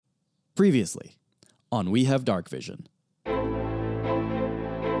Previously, on We Have Dark Vision.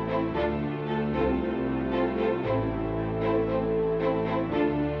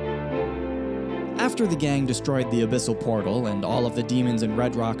 After the gang destroyed the Abyssal Portal and all of the demons in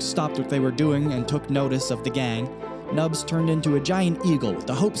Red Rock stopped what they were doing and took notice of the gang, Nubs turned into a giant eagle with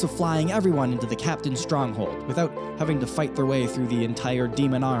the hopes of flying everyone into the captain's stronghold without having to fight their way through the entire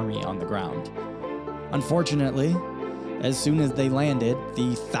demon army on the ground. Unfortunately, as soon as they landed,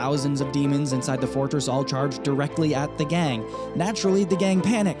 the thousands of demons inside the fortress all charged directly at the gang. Naturally, the gang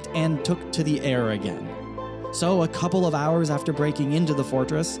panicked and took to the air again. So, a couple of hours after breaking into the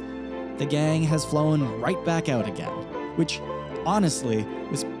fortress, the gang has flown right back out again, which, honestly,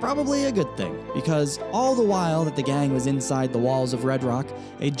 was probably a good thing, because all the while that the gang was inside the walls of Red Rock,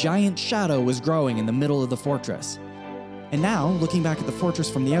 a giant shadow was growing in the middle of the fortress. And now, looking back at the fortress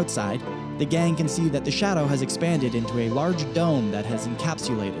from the outside, the gang can see that the shadow has expanded into a large dome that has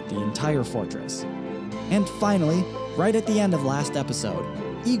encapsulated the entire fortress. And finally, right at the end of last episode,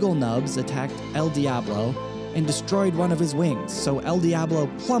 Eagle Nubs attacked El Diablo and destroyed one of his wings, so El Diablo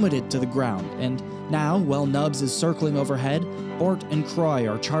plummeted to the ground, and now, while Nubs is circling overhead, Bort and Croy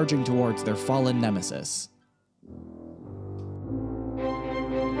are charging towards their fallen nemesis.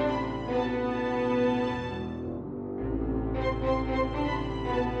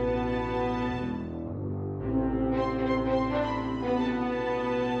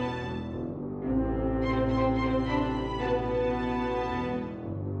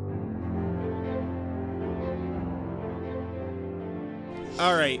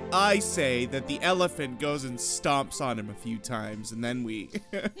 All right, I say that the elephant goes and stomps on him a few times, and then we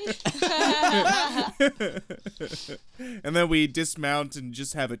dismount and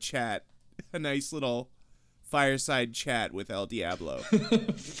just have a chat, a nice little fireside chat with El Diablo.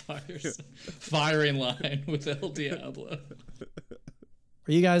 Firing line with El Diablo.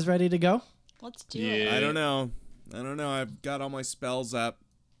 Are you guys ready to go? Let's do it. I don't know. I've got all my spells up.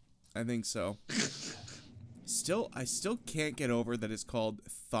 I think so. I still can't get over that it's called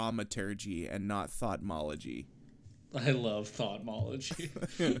thaumaturgy and not thoughtmology. I love thoughtmology.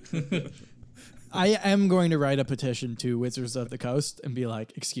 I am going to write a petition to Wizards of the Coast and be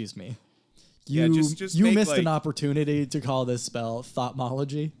like, excuse me. You just you make, missed like, an opportunity to call this spell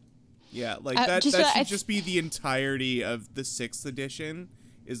thoughtmology. Yeah, like that should just be the entirety of the 6th edition,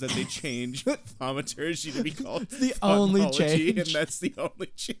 is that they change thaumaturgy to be called the only change. And that's the only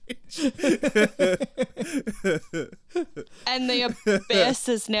change. And the abyss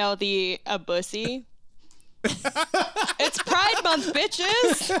is now the abussy. It's Pride Month,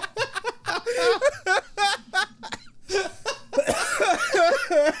 bitches!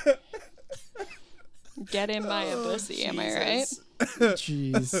 Get in my abussy, am I right?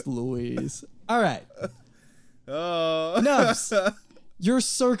 Jeez Louise. All right. Oh. Nubs, you're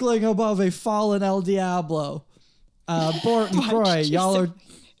circling above a fallen El Diablo. Bort and Croy, y'all are...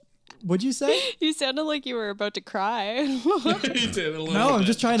 What'd you say? You sounded like you were about to cry. You did a little No, I'm bit.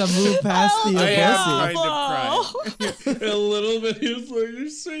 just trying to move past the I am abussy. kind of crying. A little bit. He was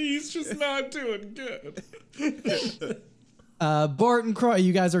like, he's just not doing good. Bort and Croy,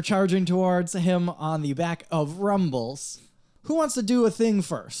 you guys are charging towards him on the back of Rumbles. Who wants to do a thing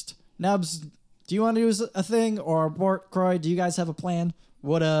first? Nubs, do you want to do a thing? Or Bort, Croy, do you guys have a plan?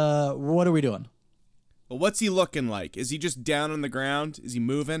 What are we doing? Well, what's he looking like? Is he just down on the ground? Is he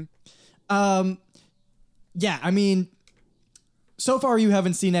moving? Yeah, I mean, so far you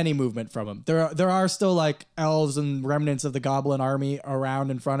haven't seen any movement from him. There are still like elves and remnants of the goblin army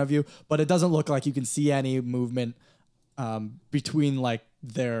around in front of you, but it doesn't look like you can see any movement between like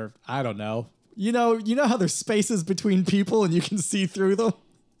their, I don't know. You know how there's spaces between people and you can see through them?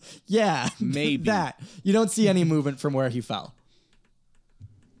 Yeah, Maybe. that. You don't see any movement from where he fell.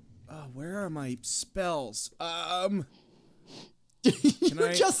 Oh, where are my spells? You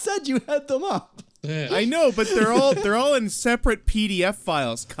I- just said you had them up. Yeah. I know, but they're all in separate PDF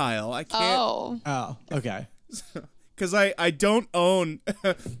files, Kyle. I can't Oh, okay. because I don't own.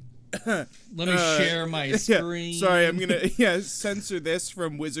 Let me share my screen. Sorry, I'm gonna censor this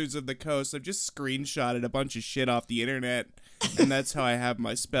from Wizards of the Coast. I've just screenshotted a bunch of shit off the internet, and that's how I have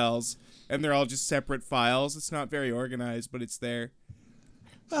my spells. And they're all just separate files. It's not very organized, but it's there.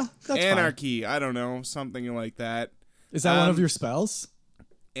 Well, that's Anarchy. I don't know, something like that. Is that one of your spells?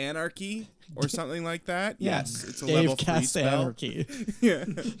 Anarchy or something like that. Yes, it's a Dave level 3 cast spell. Anarchy. Yeah.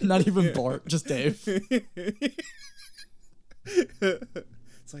 Not even Bort, just Dave.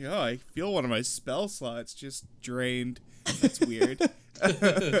 It's like, oh, I feel one of my spell slots just drained. That's weird.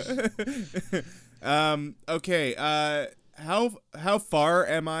 Okay. How far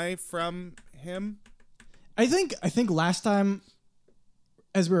am I from him? I think last time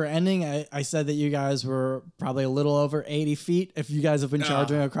as we were ending, I said that you guys were probably a little over 80 feet. If you guys have been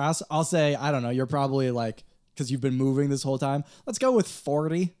charging across, I'll say, I don't know, you're probably like, because you've been moving this whole time. Let's go with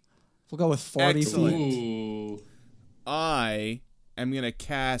 40. We'll go with 40 Excellent. feet. Ooh. I am going to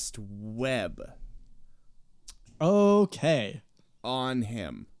cast Web Okay. on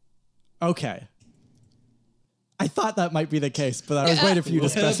him. Okay. I thought that might be the case, but I was waiting for you to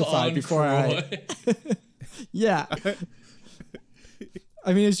specify On before Croy. Yeah.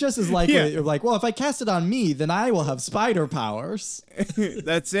 I mean, it's just as likely. Yeah. You're like, well, if I cast it on me, then I will have spider powers.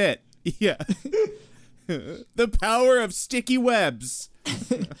 That's it. Yeah. The power of sticky webs.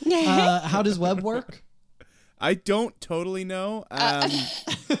 How does web work? I don't totally know. I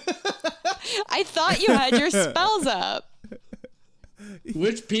thought you had your spells up.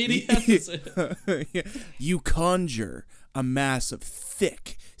 Which PDF is it? You conjure a mass of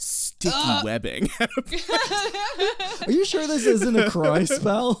thick, sticky webbing. Are you sure this isn't a Croy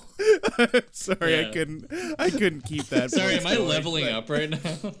spell? Sorry, Yeah. I couldn't keep that. Sorry, voice am I going, leveling but- up right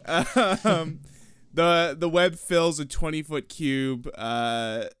now? The web fills a 20-foot cube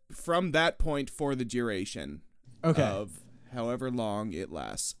from that point for the duration Okay. of however long it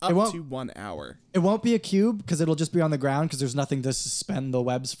lasts, It up won't- to 1 hour. It won't be a cube because it'll just be on the ground because there's nothing to suspend the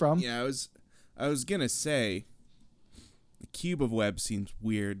webs from. Yeah, I was gonna say, the cube of web seems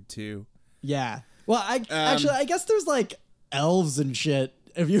weird too. Yeah. Well, I guess there's like elves and shit.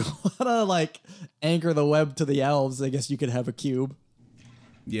 If you want to like anchor the web to the elves, I guess you could have a cube.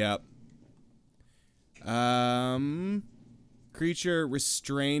 Yep. Creature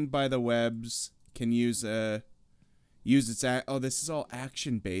restrained by the webs can use its oh, this is all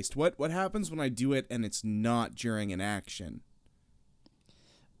action based. What happens when I do it and it's not during an action?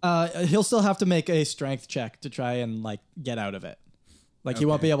 He'll still have to make a strength check to try and like get out of it. Like he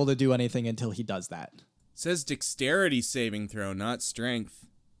won't Okay. be able to do anything until he does that. It says dexterity saving throw, not strength.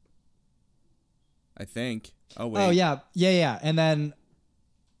 I think. Oh wait. Oh yeah. And then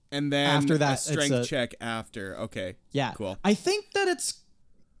And then After that, a it's strength a- check after. Okay. yeah, Cool. I think that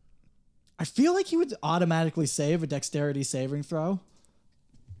I feel like he would automatically save a dexterity saving throw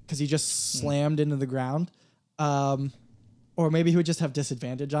because he just slammed into the ground. Or maybe he would just have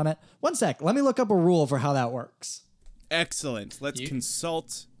disadvantage on it. One sec. Let me look up a rule for how that works. Excellent. Let's You-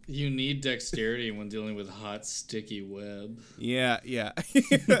 consult. You need dexterity when dealing with hot, sticky web. Yeah.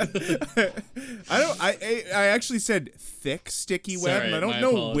 I actually said thick sticky web, Sorry, and I don't my know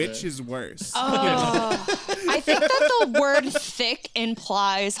apologies. which is worse. I think that the word thick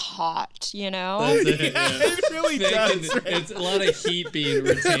implies hot, you know? That's it, yeah. It really Thick does. and- it's a lot of heat being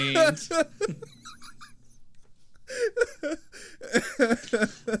retained.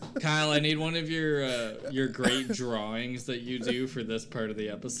 Kyle, I need one of your great drawings that you do for this part of the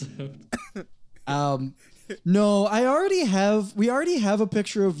episode. No, we already have a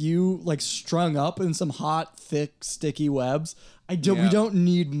picture of you like strung up in some hot, thick, sticky webs. We Yeah. don't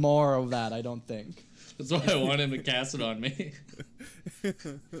need more of that, I don't think. That's why I want him to cast it on me.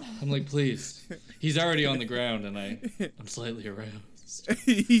 I'm like, please. He's already on the ground, and I'm slightly aroused.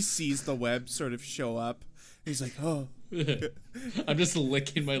 He sees the web sort of show up. He's like, oh. I'm just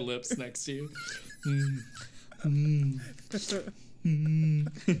licking my lips next to you.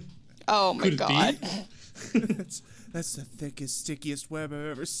 Oh my Could it god. be? That's the thickest, stickiest web I've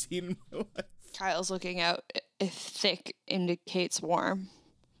ever seen in my life. Kyle's looking out if thick indicates warm.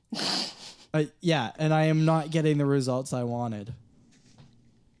 Yeah, and I am not getting the results I wanted.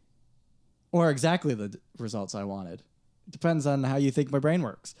 Or exactly the results I wanted. Depends on how you think my brain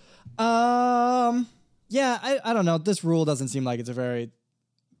works. Yeah, I don't know. This rule doesn't seem like it's a very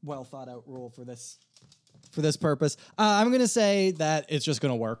well thought out rule for this purpose. I'm going to say that it's just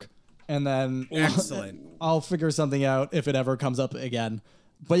going to work. And then Excellent. I'll figure something out if it ever comes up again.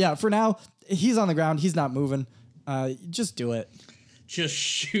 But yeah, for now, he's on the ground. He's not moving. Just do it. Just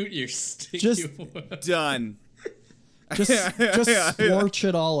shoot your sticky Just- web. Done. Just scorch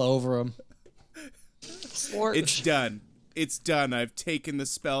it all over him. Slorch. It's done. It's done. I've taken the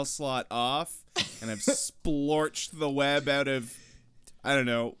spell slot off, and I've splorched the web out of, I don't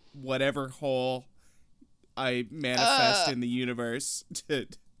know, whatever hole I manifest in the universe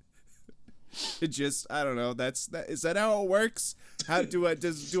to just, I don't know. Is that how it works? How do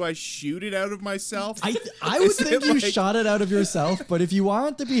I shoot it out of myself? I would Is it think you like- shot it out of yourself, but if you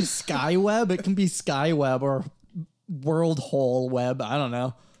want it to be Skyweb, it can be Skyweb or World Hole Web. I don't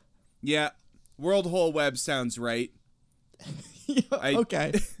know. Yeah, World Hole Web sounds right.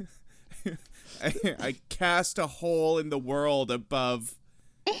 Okay. I cast a hole in the world above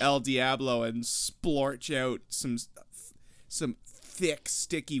El Diablo and splorch out some thick,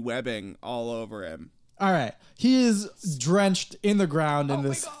 sticky webbing all over him. All right. He is drenched in the ground in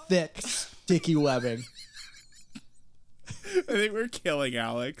this thick, sticky webbing. I think we're killing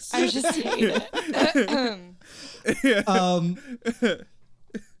Alex. I just hate it.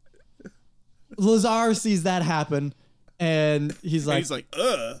 Lazar sees that happen, and he's like,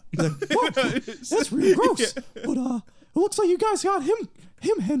 ugh. what? That's really gross. But it looks like you guys got him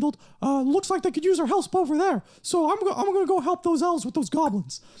handled. Looks like they could use our help over there. So I'm gonna go help those elves with those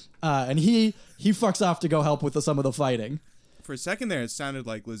goblins. And he fucks off to go help with some of the fighting. For a second there, it sounded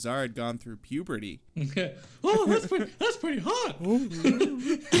like Lazar had gone through puberty. Oh, that's pretty hot.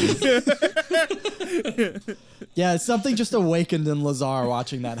 Yeah, something just awakened in Lazar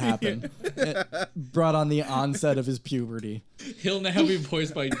watching that happen. It brought on the onset of his puberty. He'll now be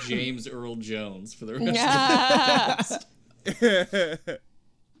voiced by James Earl Jones for the rest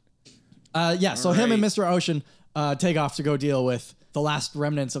Yeah. Yeah, so him right. and Mr. Ocean take off to go deal with the last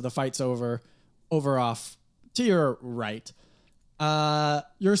remnants of the fights over off to your right.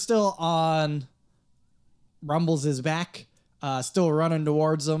 You're still on Rumbles' back, still running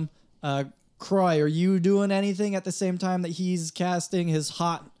towards him. Croy, are you doing anything at the same time that he's casting his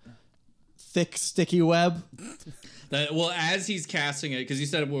hot, thick, sticky web? Well, as he's casting it, because you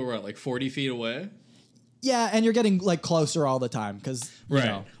said we were like 40 feet away. Yeah, and you're getting like closer all the time because Right.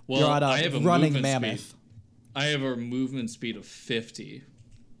 know, Well, you're on I have a running movement mammoth. speed. I have a movement speed of 50.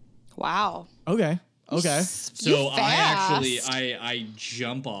 Wow. Okay. So I actually fast. I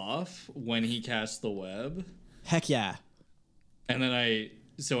jump off when he casts the web, Heck yeah. and then I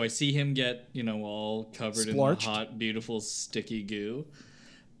see him get all covered Splorched. in the hot, beautiful, sticky goo,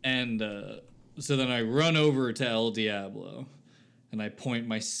 and so then I run over to El Diablo, and I point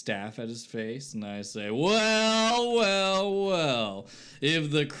my staff at his face, and I say, well, if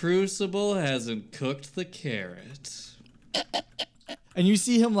the crucible hasn't cooked the carrot. And you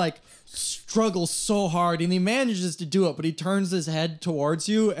see him like struggle so hard and he manages to do it, but he turns his head towards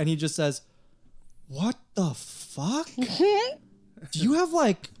you and he just says, "What the fuck? Do you have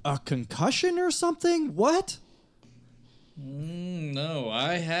like a concussion or something? What?" No,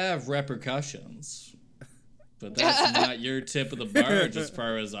 I have repercussions. But that's not your tip of the barge as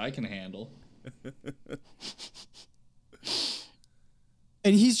far as I can handle.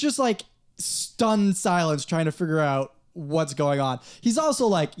 And he's just like stunned silence trying to figure out what's going on. He's also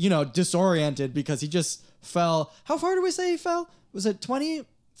like, disoriented because he just fell. How far did we say he fell? Was it 20,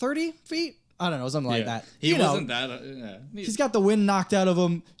 30 feet? I don't know, something like that. He wasn't that. He's got the wind knocked out of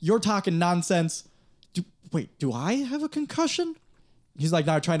him. You're talking nonsense. Wait, do I have a concussion? He's like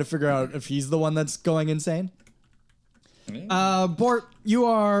now trying to figure out if he's the one that's going insane. Bort, you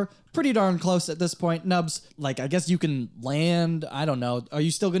are pretty darn close at this point. Nubs, I guess you can land. I don't know. Are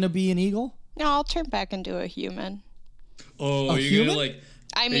you still going to be an eagle? No, I'll turn back into a human. Oh, A you're human? gonna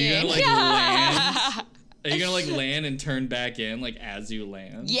I Are mean, you gonna land? Are you gonna land and turn back in as you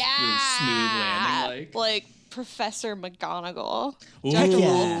land? yeah, Your smooth landing like Professor McGonagall. Ooh. Do I have to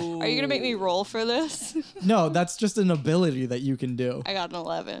Yeah. roll? Are you gonna make me roll for this? No, that's just an ability that you can do. I got an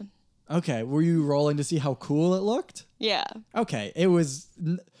 11. Okay, were you rolling to see how cool it looked? Yeah. Okay, it was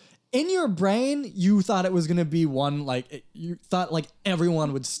in your brain. You thought it was gonna be one you thought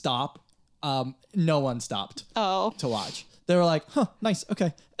everyone would stop. No one stopped Oh, to watch. They were like, "Huh, nice, okay,"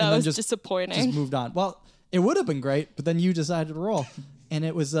 and that then was just disappointing. moved on. Well, it would have been great, but then you decided to roll, and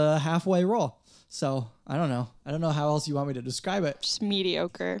it was a halfway roll. So I don't know. I don't know how else you want me to describe it. Just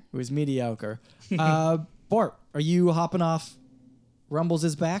mediocre. It was mediocre. Bort, are you hopping off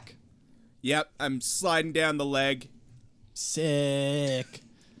Rumbles' back? Yep, I'm sliding down the leg. Sick.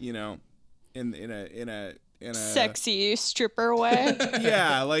 In a Sexy stripper way.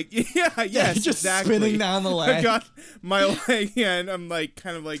 Yeah, yes, just exactly. spinning down the leg. I got my leg and I'm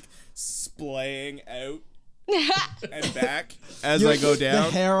kind of splaying out and back as I go down.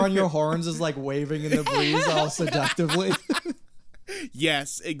 The hair on your horns is waving in the breeze all seductively.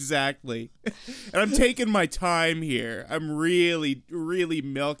 Yes, exactly. And I'm taking my time here. I'm really, really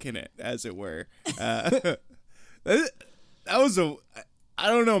milking it, as it were. That was I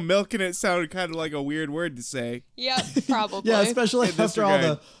don't know, milking it sounded kind of like a weird word to say. Yep, probably. Yeah, especially In this after all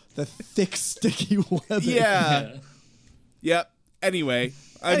regard. the thick, sticky webbing. Yeah. Yep. Anyway,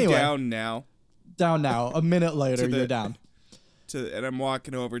 I'm Anyway. down now. Down now. A minute later, To the- you're down. And I'm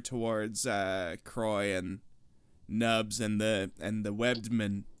walking over towards Croy and Nubs and the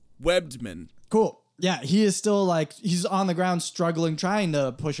Webbedman. Cool. Yeah, he is still he's on the ground struggling, trying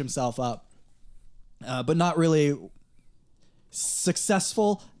to push himself up, but not really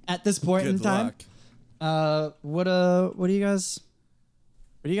successful at this point in Good time. luck. What are you guys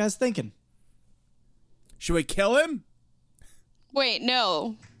thinking? Should we kill him? Wait,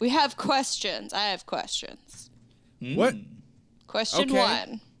 no. We have questions. I have questions. What? Question Okay.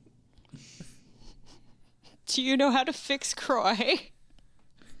 1. Do you know how to fix Croy?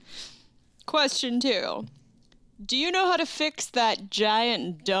 Question 2. Do you know how to fix that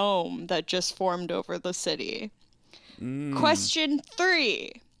giant dome that just formed over the city? Question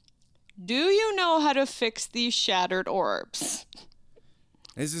 3. Do you know how to fix these shattered orbs?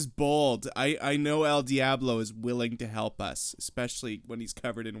 This is bold. I know El Diablo is willing to help us, especially when he's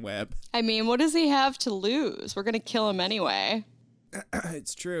covered in web. I mean, what does he have to lose? We're gonna kill him anyway.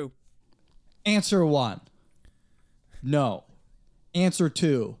 It's true. Answer 1. No. Answer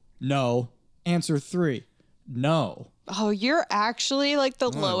 2. No. Answer 3. No. Oh, you're actually like the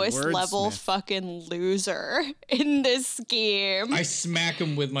lowest level wordsmith. fucking loser in this game. I smack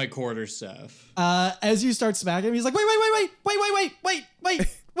him with my quarterstaff. As you start smacking him, he's like, wait.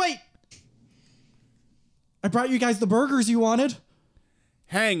 I brought you guys the burgers you wanted.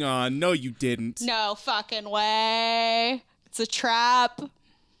 Hang on. No, you didn't. No fucking way. It's a trap. And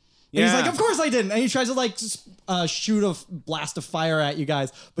he's like, of course I didn't. And he tries to like shoot a blast of fire at you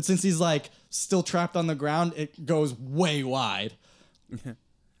guys. But since he's like still trapped on the ground, it goes way wide.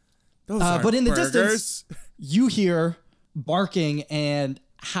 Those aren't but in the burgers. distance, you hear barking and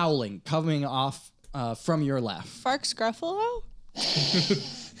howling coming off from your left. Farks Gruffalo?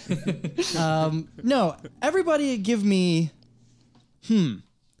 No, everybody give me... Oh,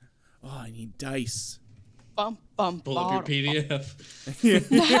 I need dice. Bum, bum, Pull up your bum.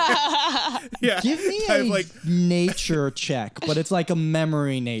 PDF. Yeah. Give me I a have, like, nature check, but it's like a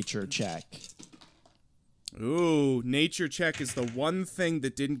memory nature check. ooh, nature check is the one thing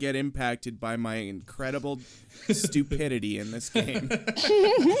that didn't get impacted by my incredible stupidity in this game.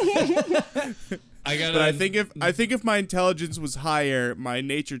 I got. But I think if my intelligence was higher, my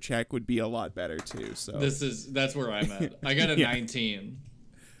nature check would be a lot better too. So that's where I'm at. I got a 19.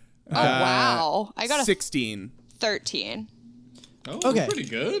 Oh, wow. I got a 16. 13. Oh, Okay. that's pretty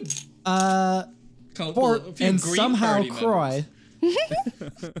good. Bort and somehow Croy.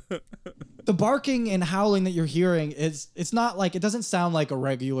 The barking and howling that you're hearing it's not like, it doesn't sound like a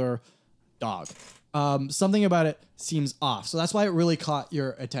regular dog. Something about it seems off. So that's why it really caught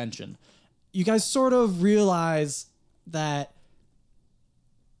your attention. You guys sort of realize that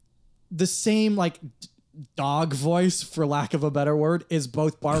the same like dog voice, for lack of a better word, is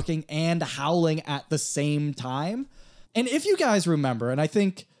both barking and howling at the same time. And if you guys remember, and I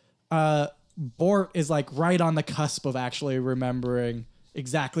think Bort is like right on the cusp of actually remembering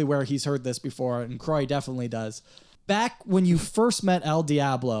exactly where he's heard this before, and Croy definitely does. Back when you first met El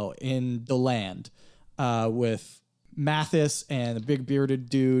Diablo in the land with Mathis and the big bearded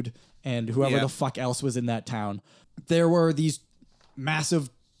dude and whoever Yeah. the fuck else was in that town, there were these massive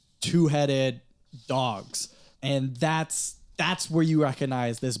two-headed dogs, and that's where you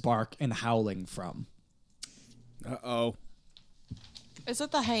recognize this bark and howling from. Uh-oh. Is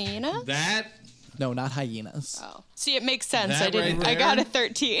it the hyena? That No, not hyenas. Oh. See, it makes sense. That I didn't. right I got there? a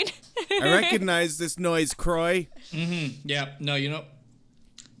 13. I recognize this noise, Croy. yeah, no, you know,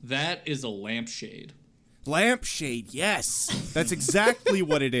 that is a lampshade. Lampshade, yes. That's exactly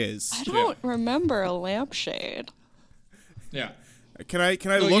what it is. I don't remember a lampshade. Yeah. Can I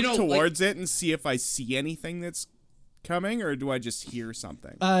No, look you know, towards it and see if I see anything that's coming, or do I just hear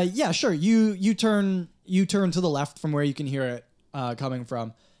something? Yeah, sure. You turn to the left from where you can hear it coming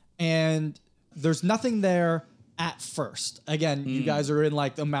from, and there's nothing there at first. Again, you guys are in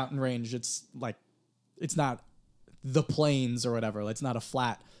like the mountain range. It's like it's not the plains or whatever. It's not a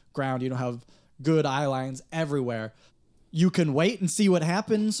flat ground. You don't have good eye lines everywhere. You can wait and see what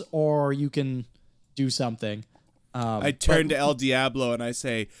happens, or you can do something. I turn to El Diablo and I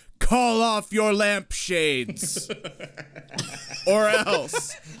say, "Call off your lampshades, or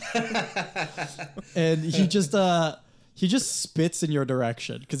else." And he just spits in your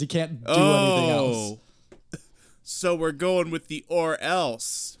direction because he can't do anything else. So we're going with the or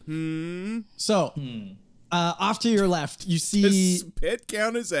else. So, off to your left, you see.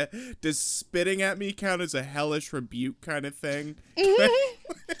 Does spitting at me count as a hellish rebuke kind of thing?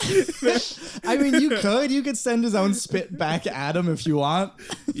 I mean, you could send his own spit back at him if you want.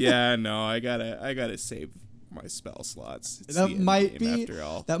 Yeah, no, I gotta save my spell slots. It's the That end might game be after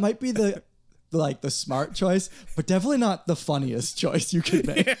all. that might be the smart choice, but definitely not the funniest choice you could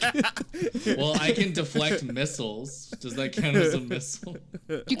make. Well, I can deflect missiles. Does that count as a missile?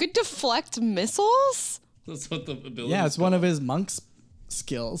 You could deflect missiles? That's what the ability. Yeah, is it's one of called. his monk's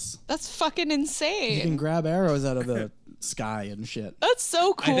skills. That's fucking You can insane. grab arrows out of the sky and shit. That's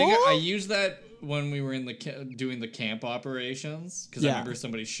so cool. I think I used that when we were in doing the camp operations because Yeah. I remember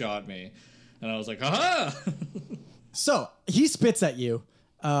somebody shot me, and I was like, "Aha!" So he spits at you,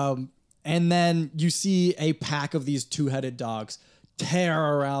 and then you see a pack of these two-headed dogs tear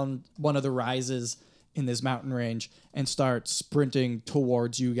around one of the rises in this mountain range and start sprinting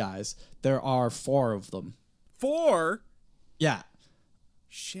towards you guys. There are 4 of them. 4? Yeah.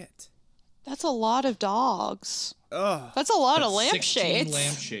 Shit. That's a lot of dogs. Ugh. That's a lot of 16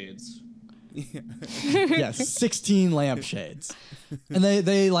 lampshades. lampshades. Yes, 16 lampshades. And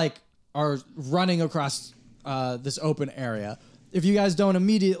they like are running across this open area. If you guys don't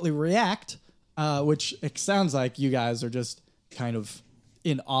immediately react, which it sounds like you guys are just kind of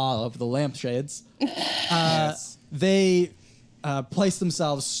in awe of the lampshades, they place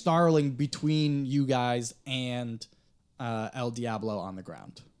themselves snarling between you guys and El Diablo on the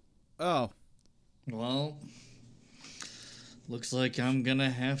ground. Oh. Well, looks like I'm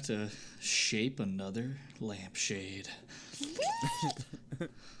gonna have to shape another lampshade.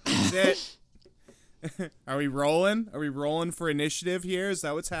 Is it? Are we rolling? Are we rolling for initiative here? Is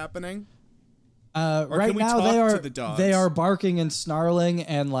that what's happening? Right can we now talk to the dogs? they are barking and snarling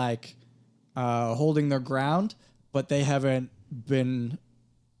and like holding their ground, but they haven't been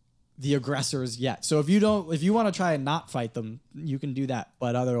the aggressors yet. So if you want to try and not fight them, you can do that.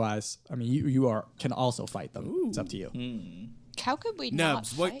 But otherwise, I mean, you can also fight them. Ooh. It's up to you. How could we not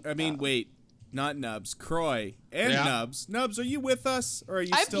Nubs, what? fight I mean, them? wait, not Nubs. Croy and Yeah. Nubs. Nubs, are you with us, or are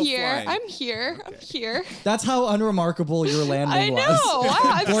you I'm still here. flying? I'm here. I'm here. That's how unremarkable your landing I was. know.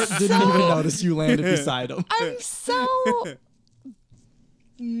 I'm Bort didn't even notice you landed beside him. I'm so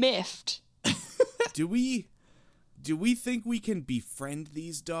miffed. Do we think we can befriend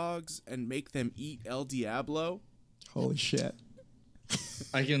these dogs and make them eat El Diablo? Holy shit.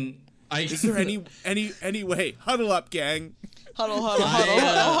 I can. Is there any way? Huddle up, gang. Huddle, huddle, huddle,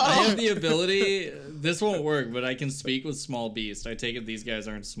 huddle, I huddle. have the ability. This won't work, but I can speak with small beasts. I take it these guys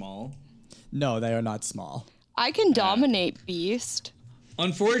aren't small. No, they are not small. I can dominate Beast.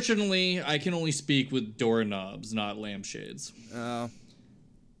 Unfortunately, I can only speak with doorknobs, not lampshades. Oh.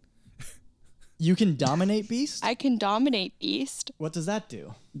 You can dominate Beast? I can dominate Beast. What does that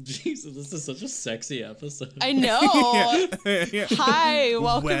do? Jesus, this is such a sexy episode. I know. Hi,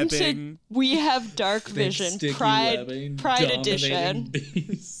 welcome Webbing. to We Have Dark Vision Sticky Pride webbing, Pride dominating Edition.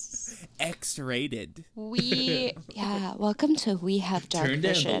 beasts. X-rated. Welcome to We Have Dark Turn down the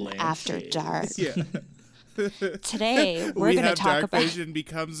Vision After lampshade. Dark. Yeah. Today we're We going to have talk Dark about Vision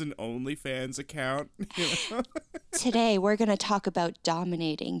becomes an OnlyFans account. Today we're going to talk about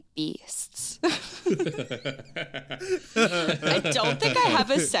dominating beasts. I don't think I have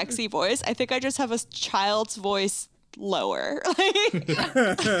a sexy voice. I think I just have a child's voice lower.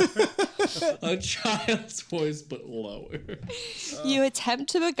 A child's voice, but lower. You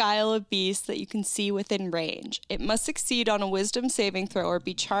attempt to beguile a beast that you can see within range. It must succeed on a wisdom saving throw or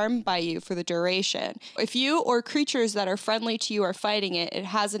be charmed by you for the duration. If you or creatures that are friendly to you are fighting it, it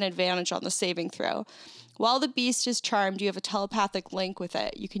has an advantage on the saving throw. While the beast is charmed, you have a telepathic link with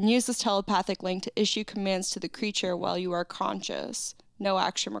it. You can use this telepathic link to issue commands to the creature while you are conscious. No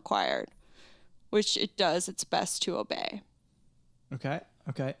action required. Which it does its best to obey. Okay.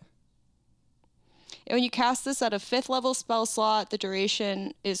 And when you cast this at a 5th level spell slot, the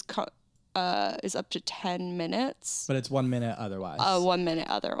duration is up to 10 minutes. But it's 1 minute otherwise. 1 minute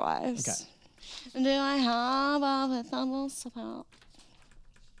otherwise. Okay. Do I have a 5th level spell?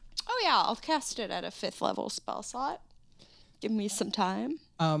 Oh yeah, I'll cast it at a 5th level spell slot. Give me some time.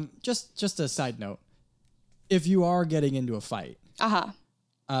 Just a side note. If you are getting into a fight,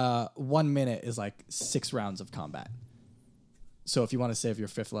 1 minute is like 6 rounds of combat. So if you want to save your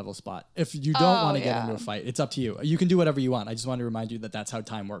 5th level spot, if you don't want to get into a fight, it's up to you. You can do whatever you want. I just want to remind you that that's how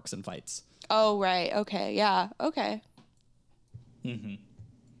time works in fights. Oh, right. Okay. Yeah. Okay. Oh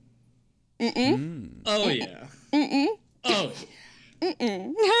yeah. Oh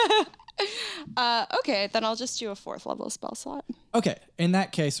yeah. Okay, then I'll just do a 4th level spell slot. Okay. In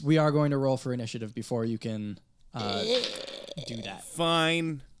that case, we are going to roll for initiative before you can do that.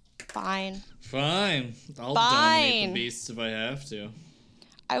 Fine. Fine. I'll dominate the beasts if I have to.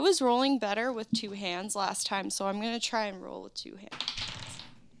 I was rolling better with 2 hands last time, so I'm going to try and roll with 2 hands.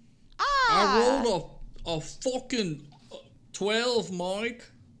 I rolled a fucking 12, Mike.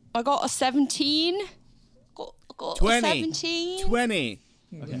 I got a 17. Got a 20. 17. 20.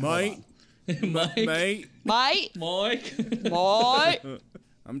 Okay, Mate. Mike. Mate. Mate. Mike. Mate.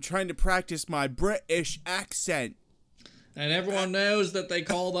 I'm trying to practice my British accent. And everyone knows that they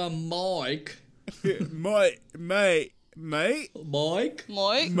call them Mike. Mate. Mike? Mate. Mate.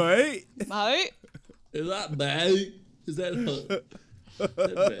 Mate. Is that bad? Is that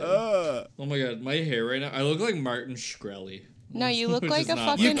bad? Oh my god, my hair right now. I look like Martin Shkreli No, you look Which like is a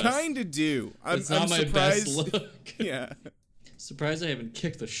not You fucking. kind of do. It's I'm not my surprised. best look. Yeah. Surprised I haven't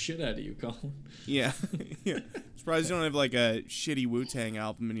kicked the shit out of you, Colin. Yeah. Yeah. Surprised you don't have like a shitty Wu-Tang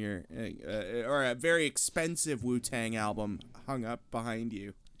album in your, or a very expensive Wu-Tang album hung up behind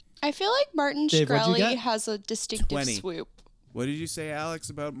you. I feel like Martin Dave, what'd you Shkreli get? has a distinctive 20. swoop. What did you say, Alex,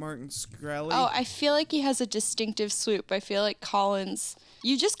 about Martin Shkreli? Oh, I feel like he has a distinctive swoop. I feel like Collins.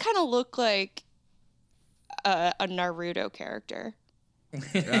 You just kind of look like a Naruto character.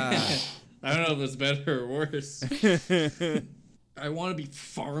 I don't know if it's better or worse. I want to be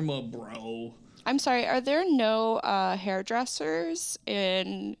pharma, bro. I'm sorry, are there no hairdressers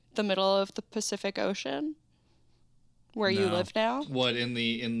in the middle of the Pacific Ocean where you No. live now? What in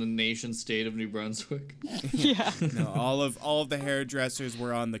the nation state of New Brunswick? Yeah. No, all of the hairdressers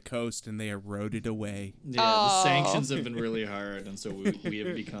were on the coast and they eroded away. Yeah, the sanctions have been really hard, and so we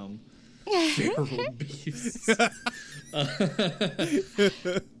have become feral beasts.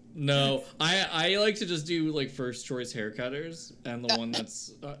 No, I like to just do like first choice haircutters, and the one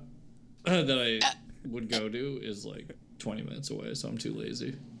that's that I would go to is like 20 minutes away, so I'm too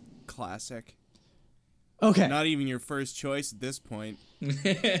lazy. Classic. Okay. Not even your first choice at this point. Know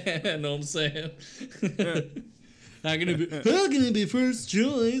what I'm saying? How can it be first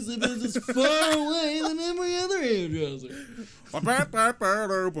choice if it's as far away than every other hairdresser?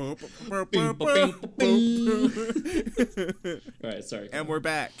 Alright, sorry. And we're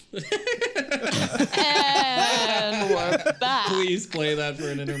back. And we're back. Please play that for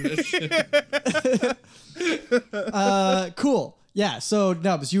an intermission. Cool. Yeah, so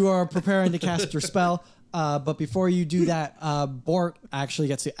Nubs, you are preparing to cast your spell, but before you do that, Bort actually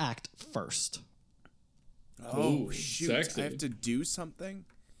gets to act first. Oh, Ooh, shoot. sexy. I have to do something?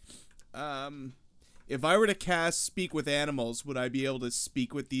 If I were to cast Speak with Animals, would I be able to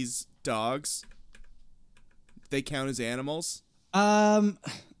speak with these dogs? They count as animals? In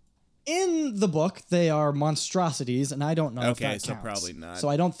the book, they are monstrosities, and I don't know if Okay, that so counts. probably not. So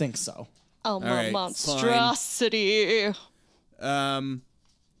I don't think so. Oh, my right, monstrosity.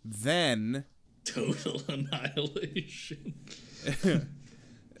 Then, Total annihilation.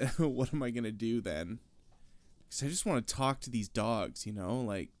 what am I going to do then? Because I just want to talk to these dogs, you know?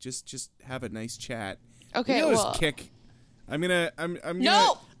 Like, just have a nice chat. Okay, Maybe I'll well. just kick. I'm gonna.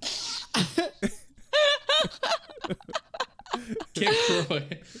 No! Kick Roy.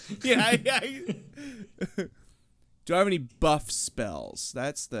 Yeah. Do I have any buff spells?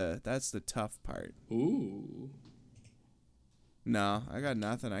 That's the tough part. Ooh. No, I got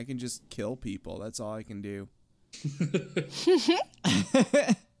nothing. I can just kill people. That's all I can do.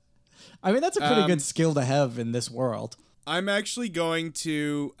 I mean, that's a pretty good skill to have in this world. I'm actually going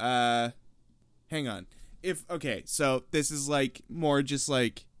to hang on. So this is like more just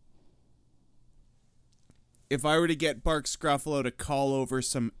like if I were to get Bark Scruffalo to call over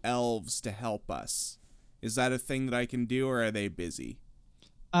some elves to help us. Is that a thing that I can do, or are they busy?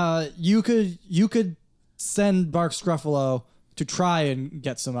 You could send Bark Scruffalo to try and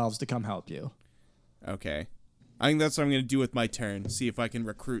get some elves to come help you. Okay. I think that's what I'm going to do with my turn. See if I can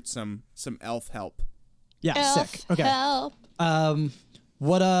recruit some elf help. Yeah, Elf sick. Okay. help.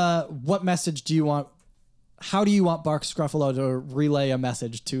 What message do you want? How do you want Bark Scruffalo to relay a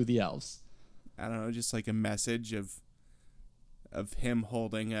message to the elves? I don't know, just like a message of him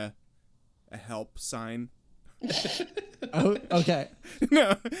holding a help sign. Oh, okay.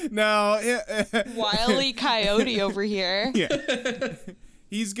 No. Wile E. Coyote over here. Yeah.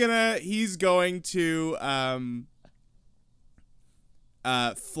 He's going to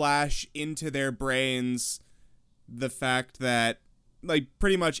flash into their brains the fact that like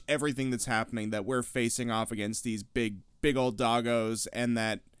pretty much everything that's happening, that we're facing off against these big old doggos, and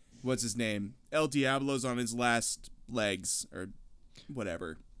that what's his name? El Diablo's on his last legs or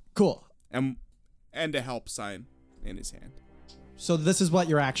whatever. Cool. And a help sign in his hand. So this is what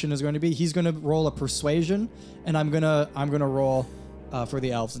your action is going to be. He's going to roll a persuasion, and I'm gonna roll for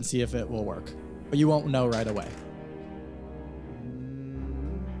the elves and see if it will work. But you won't know right away.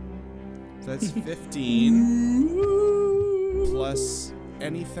 That's 15 plus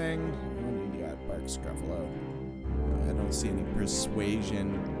anything. What do you got, Bark Scruffalo? I don't see any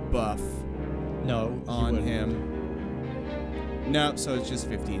persuasion buff No, you on wouldn't. him. No, so it's just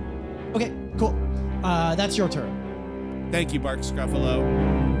 15. Okay, cool. That's your turn. Thank you, Bark Scruffalo.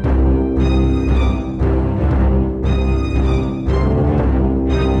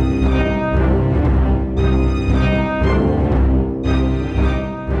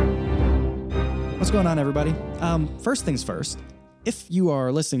 What's going on, everybody? First things first, if you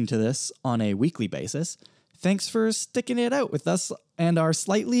are listening to this on a weekly basis, thanks for sticking it out with us and our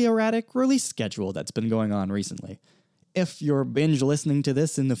slightly erratic release schedule that's been going on recently. If you're binge listening to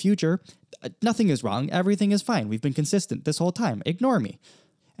this in the future, nothing is wrong. Everything is fine. We've been consistent this whole time. Ignore me.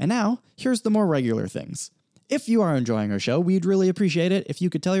 And now, here's the more regular things. If you are enjoying our show, we'd really appreciate it if you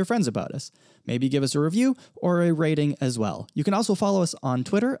could tell your friends about us. Maybe give us a review or a rating as well. You can also follow us on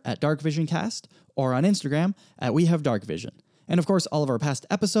Twitter at DarkVisionCast or on Instagram at WeHaveDarkVision. And of course, all of our past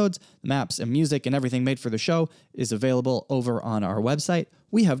episodes, maps and music and everything made for the show is available over on our website,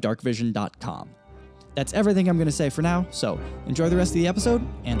 WeHaveDarkVision.com. That's everything I'm going to say for now, so enjoy the rest of the episode,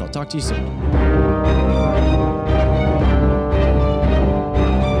 and I'll talk to you soon.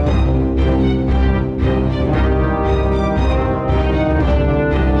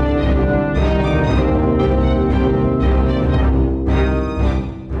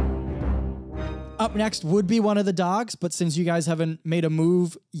 Up next would be one of the dogs, but since you guys haven't made a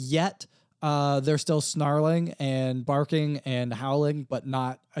move yet, they're still snarling and barking and howling, but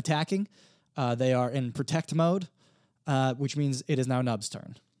not attacking. They are in protect mode, which means it is now Nub's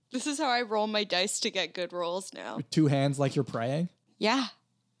turn. This is how I roll my dice to get good rolls now. Two hands like you're praying. Yeah.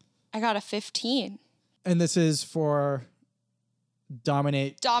 I got a 15. And this is for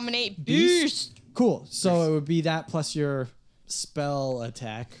Dominate Beast. Cool. So it would be that plus your spell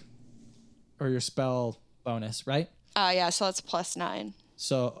attack or your spell bonus, right? Yeah, so that's +9.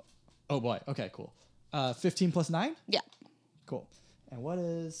 So, oh boy. Okay, cool. 15 plus 9? Yeah. Cool. And what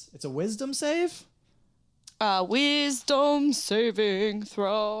is... It's a wisdom save? Wisdom saving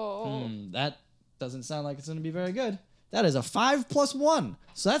throw. That doesn't sound like it's going to be very good. That is a 5 plus 1.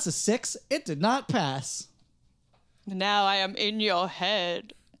 So that's a 6. It did not pass. Now I am in your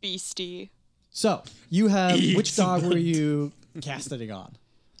head, beastie. So, you have... Which dog were you casting on?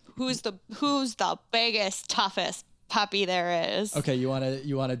 Who's the biggest, toughest puppy there is? Okay, you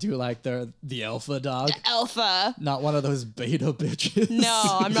wanna do like the alpha dog? Alpha. Not one of those beta bitches. No,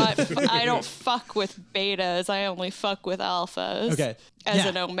 I'm not. I don't fuck with betas. I only fuck with alphas. Okay. As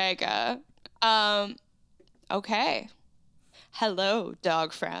an omega. Okay. Hello,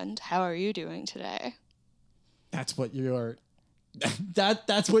 dog friend. How are you doing today? That's what your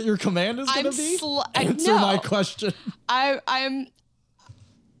that's what your command is gonna be? Answer no. my question.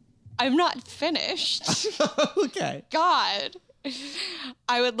 I'm not finished. Okay. God.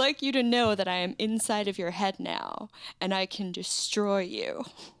 I would like you to know that I am inside of your head now, and I can destroy you.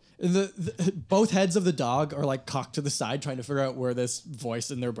 The both heads of the dog are like cocked to the side, trying to figure out where this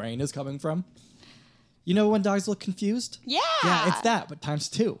voice in their brain is coming from. You know when dogs look confused? Yeah. Yeah, it's that, but times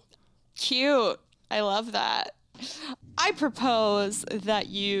 2. Cute. I love that. I propose that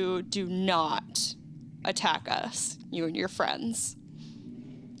you do not attack us, you and your friends.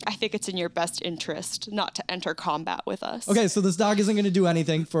 I think it's in your best interest not to enter combat with us. Okay, so this dog isn't going to do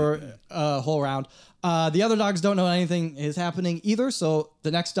anything for a whole round. The other dogs don't know anything is happening either, so the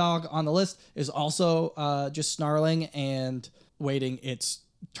next dog on the list is also just snarling and waiting its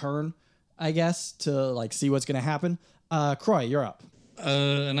turn, I guess, to like see what's going to happen. Croy, you're up.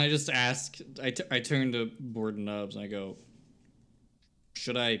 And I just ask, I turn to Borden Nubs and I go,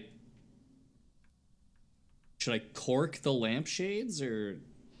 should I cork the lampshades or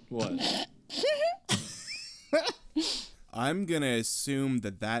what? I'm gonna assume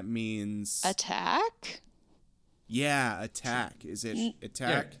that means Attack? Yeah, attack. Is it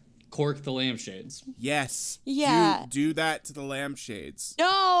attack? Yeah, cork the lampshades. Yes. Yeah. Do that to the lampshades.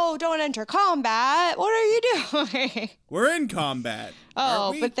 No, don't enter combat. What are you doing? We're in combat. Oh,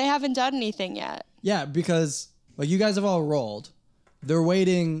 aren't we? but they haven't done anything yet. Yeah, because like you guys have all rolled. They're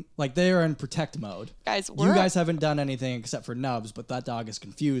waiting, like they are in protect mode. Guys, You guys haven't done anything except for Nubs, but that dog is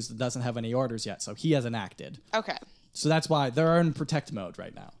confused and doesn't have any orders yet, so he hasn't acted. Okay. So that's why they're in protect mode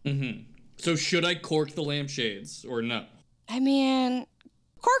right now. Mm-hmm. So should I cork the lampshades or no? I mean,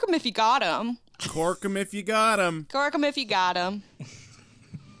 cork them if you got them. Cork 'em if you got 'em. Cork them if you got them.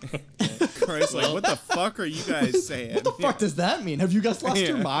 Christ, like, what the fuck are you guys saying? What the fuck does that mean? Have you guys lost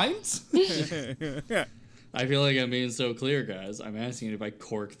your minds? I feel like I'm being so clear, guys. I'm asking if I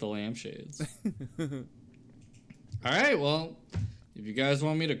cork the lampshades. All right, well, if you guys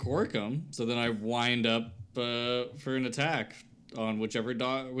want me to cork them, so then I wind up for an attack on whichever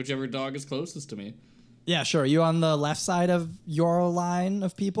dog is closest to me. Yeah, sure. Are you on the left side of your line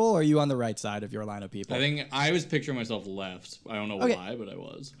of people, or are you on the right side of your line of people? I think I was picturing myself left. I don't know why, but I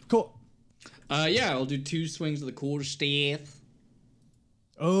was. Cool. Yeah, I'll do 2 swings of the quarterstaff.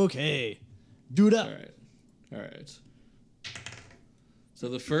 Okay. Do it up. All right. So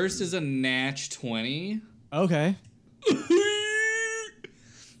the first is a natch 20. Okay.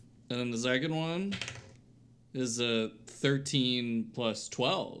 And then the second one is a 13 plus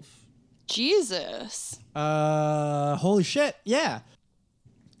 12. Jesus. Holy shit. Yeah.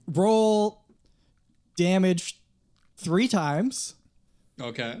 Roll damage 3 times,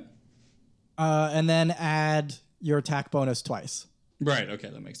 Okay. and then add your attack bonus twice. Right. Okay,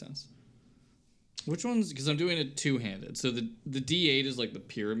 that makes sense. Which ones? Because I'm doing it two-handed. So the D8 is like the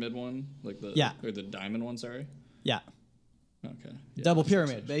pyramid one, like the or the diamond one. Sorry. Yeah. Okay. Yeah, Double that makes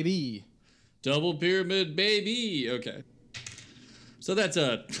pyramid, sense. baby. Double pyramid, baby. Okay. So that's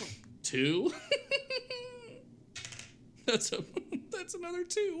a 2. that's another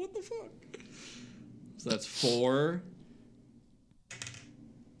 2. What the fuck? So that's 4.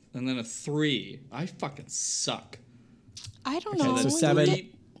 And then a 3. I fucking suck. I don't Okay, know. so that's 7.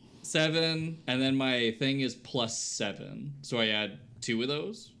 7, and then my thing is +7. So I add 2 of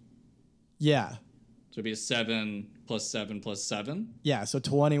those. Yeah. So it'd be a 7 + 7 + 7. Yeah, so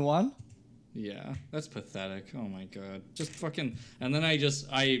 21. Yeah, that's pathetic. Oh my god. Just fucking, and then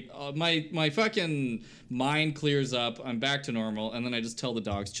my fucking mind clears up. I'm back to normal, and then I just tell the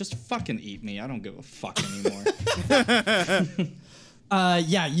dogs, just fucking eat me. I don't give a fuck anymore.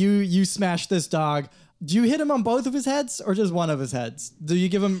 Yeah, you smash this dog. Do you hit him on both of his heads or just one of his heads? Do you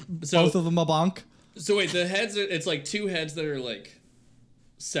give him both of them a bonk? So wait, the heads it's like 2 heads that are like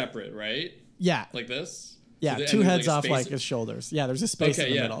separate, right? Yeah. Like this? Yeah, So 2 and there's, heads like, a off space- like his shoulders. Yeah, there's a space in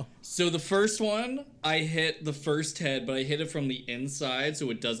the middle. So the first one, I hit the first head, but I hit it from the inside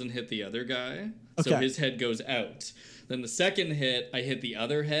so it doesn't hit the other guy. So Okay. his head goes out. Then the second hit, I hit the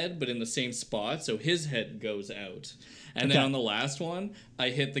other head, but in the same spot, so his head goes out. And then Okay. on the last one, I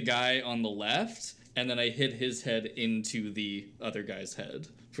hit the guy on the left, and then I hit his head into the other guy's head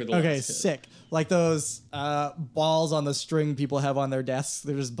for the Okay, last hit. sick. Like those balls on the string people have on their desks.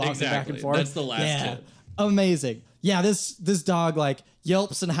 They're just bouncing back and Exactly. forth. That's the last yeah. hit. Amazing. Yeah, this dog like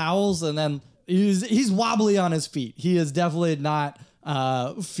yelps and howls, and then he's wobbly on his feet. He is definitely not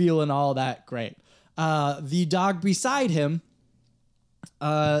feeling all that great. The dog beside him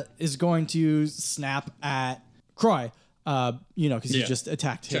is going to snap at Croy. Because he Yeah. just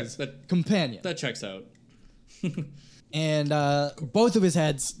attacked Check. his That- companion. That checks out. And both of his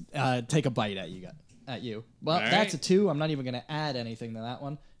heads take a bite at you. Well, All that's right. a 2. I'm not even going to add anything to that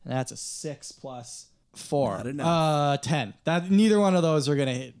one. And that's a 6 + 4. Not enough. 10. Neither one of those are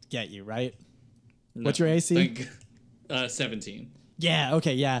going to get you, right? What's your AC? 17. Yeah,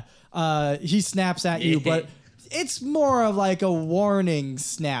 okay, yeah. He snaps at you, but it's more of like a warning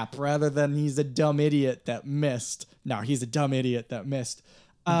snap rather than he's a dumb idiot that missed. No, he's a dumb idiot that missed.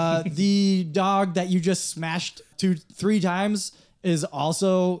 The dog that you just smashed 3 times is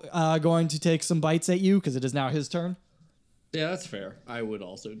also going to take some bites at you because it is now his turn. Yeah, that's fair. I would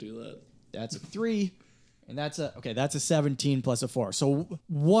also do that. That's a 3, and that's a 17 + a 4. So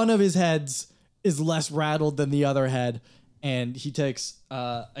one of his heads is less rattled than the other head, and he takes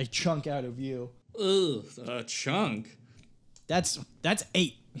a chunk out of you. Ugh, a chunk. That's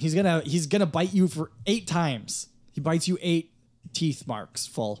 8. He's gonna bite you for 8 times. He bites you 8 teeth marks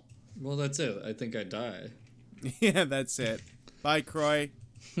full. Well, that's it. I think I die. Yeah, that's it. Bye, Croy.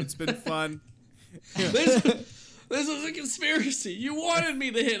 It's been fun. This is a conspiracy. You wanted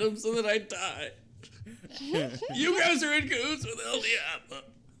me to hit him so that I'd die. You guys are in cahoots with El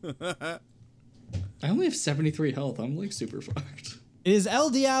Diablo. I only have 73 health. I'm like super fucked. It is El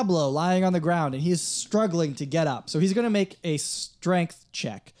Diablo lying on the ground, and he is struggling to get up. So he's gonna make a strength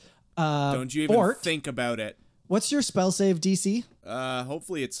check. Don't you even Bort, think about it. what's your spell save DC?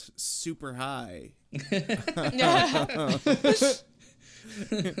 Hopefully it's super high.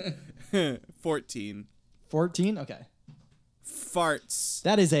 14. 14. Okay. Farts.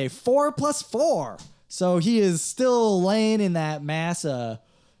 That is a 4 + 4. So he is still laying in that mass of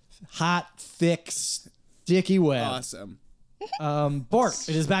hot, thick, sticky web. Awesome. Bort,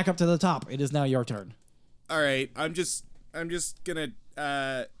 it is back up to the top. It is now your turn. All right, I'm just gonna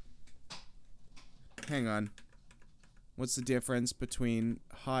hang on. What's the difference between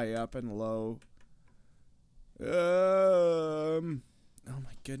high up and low? Oh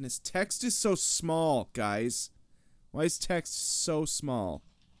my goodness, text is so small, guys. Why is text so small?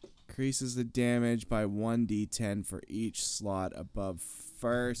 Increases the damage by 1d10 for each slot above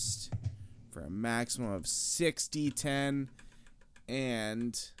first for a maximum of 6d10.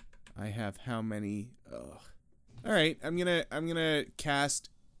 And I have how many? Ugh. All right, I'm gonna cast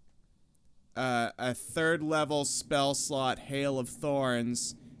a 3rd level spell slot, Hail of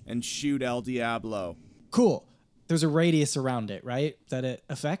Thorns, and shoot El Diablo. Cool. There's a radius around it, right? That it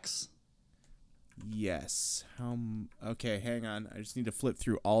affects? Yes. Okay, hang on. I just need to flip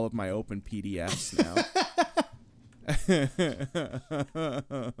through all of my open PDFs now.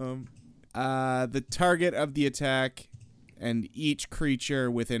 The target of the attack and each creature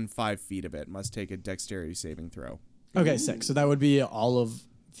within 5 feet of it must take a dexterity saving throw. Okay, sick. So that would be all of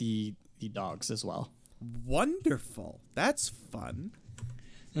the dogs as well. Wonderful. That's fun.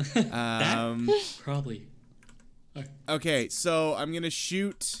 Probably. Okay, so I'm going to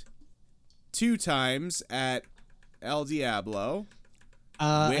shoot 2 times at El Diablo.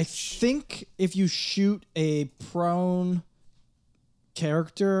 I think if you shoot a prone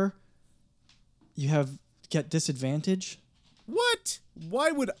character, you get disadvantage. What?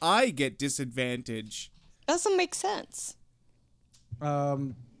 Why would I get disadvantage? Doesn't make sense.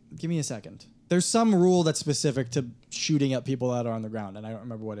 Give me a second. There's some rule that's specific to shooting at people that are on the ground, and I don't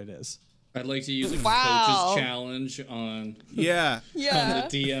remember what it is. I'd like to use a Wow. coach's challenge on Yeah. Yeah. on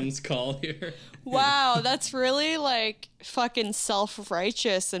the DM's call here. Wow, that's really like fucking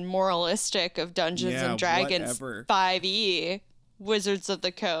self-righteous and moralistic of Dungeons Yeah, and Dragons whatever. 5e, Wizards of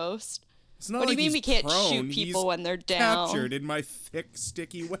the Coast. It's not What do you like mean he's we can't prone, shoot people he's when they're down? captured in my thick,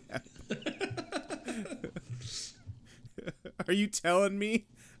 sticky web. Are you telling me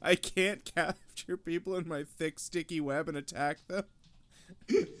I can't capture people in my thick, sticky web and attack them?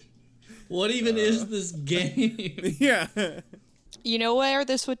 What even is this game? Yeah. You know where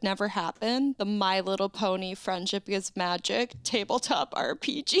this would never happen? The My Little Pony Friendship is Magic tabletop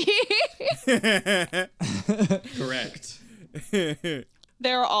RPG. Correct.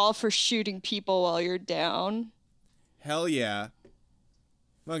 They're all for shooting people while you're down. Hell yeah.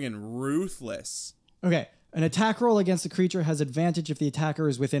 Fucking ruthless. Okay. An attack roll against the creature has advantage if the attacker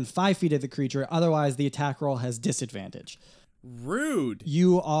is within 5 feet of the creature. Otherwise, the attack roll has disadvantage. Rude.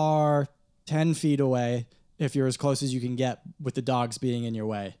 You are 10 feet away if you're as close as you can get with the dogs being in your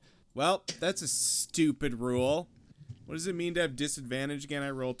way. Well, that's a stupid rule. What does it mean to have disadvantage again? I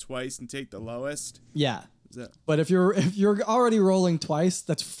roll twice and take the lowest. Yeah. Is that... But if you're already rolling twice,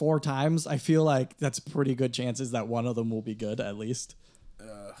 that's 4 times. I feel like that's pretty good chances that one of them will be good at least.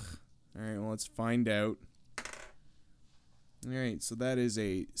 All right, well, let's find out. All right, so that is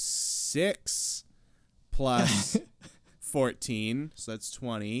a 6 plus 14, so that's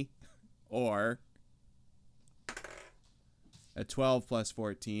 20, or a 12 plus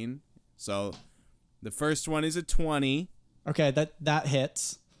 14. So the first one is a 20. Okay, that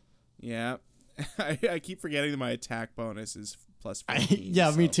hits. Yeah. I keep forgetting that my attack bonus is plus 14.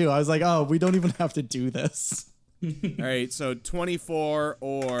 Yeah, me too. I was like, oh, we don't even have to do this. All right, so 24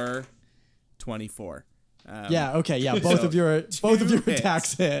 or 24. Yeah, okay, yeah. Both of your hits.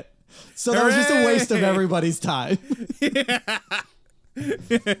 attacks hit. So that was just a waste of Hooray! everybody's time. You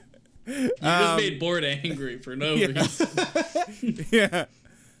just made Board angry for no reason. Yeah.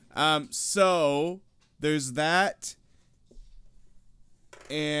 So there's that.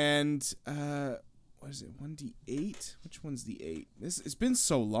 And what is it? 1d8? Which one's the 8? It's been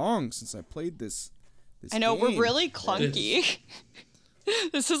so long since I played this I know, game. we're really clunky.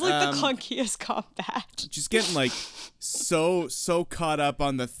 This is like the clunkiest combat. Just getting like so caught up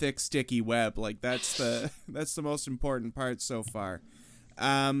on the thick sticky web. Like that's the most important part so far.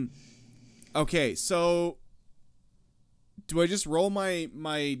 Okay, so do I just roll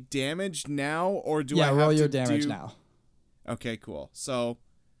my damage now, or do I have roll to your damage do... now. Okay, cool. So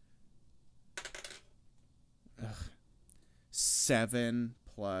 7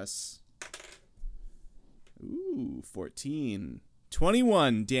 plus 14.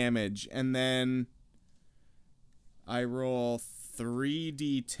 21 damage, and then I roll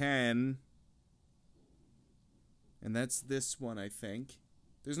 3d10, and that's this one, I think.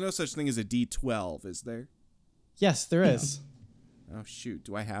 There's no such thing as a d12, is there? Yes, there is. Oh, shoot.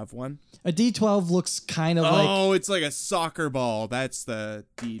 Do I have one? A D12 looks kind of like... Oh, it's like a soccer ball. That's the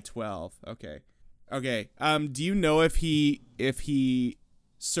d12. Okay. Do you know if he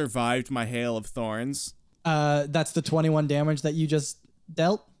survived my Hail of Thorns? That's the 21 damage that you just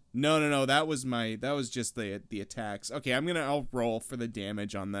dealt? No. That was just the attacks. Okay, I'll roll for the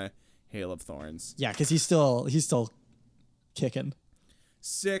damage on the Hail of Thorns. Yeah, because he's still kicking.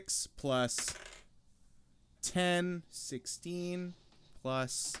 6 plus 10, 16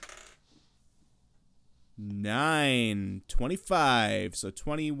 plus 9, 25. So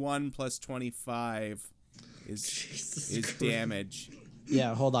 21 plus 25 is damage.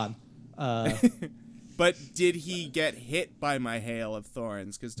 Yeah, hold on. But did he get hit by my Hail of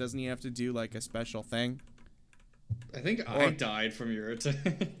Thorns? Because doesn't he have to do like a special thing? I think I died from your attack.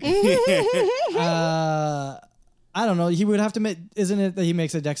 I don't know. He would have to make... Isn't it that he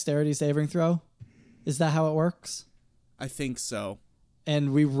makes a dexterity saving throw? Is that how it works? I think so.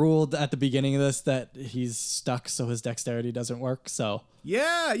 And we ruled at the beginning of this that he's stuck, so his dexterity doesn't work, so...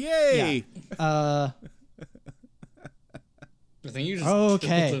 Yeah, yay! Yeah. I think you just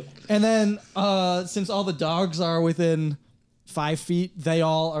Okay. And then, since all the dogs are within 5 feet, they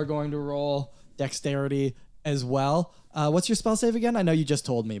all are going to roll dexterity as well. What's your spell save again? I know you just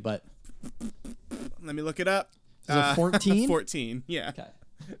told me, but... Let me look it up. Is it 14? 14, yeah.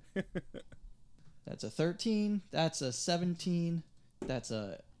 Okay. That's a 13. That's a 17. That's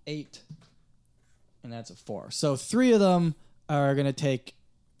a 8. And that's a 4. So 3 of them are going to take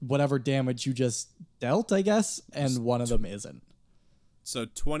whatever damage you just dealt, I guess, and one of them isn't. So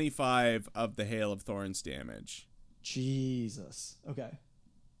 25 of the Hail of Thorns damage. Jesus. Okay.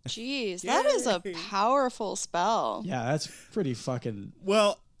 Jeez, that is a Yay. powerful spell. Yeah, that's pretty fucking...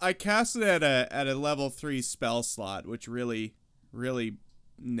 Well, I cast it at a level 3 spell slot, which really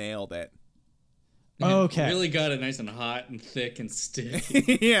nailed it. Okay. Really got it nice and hot and thick and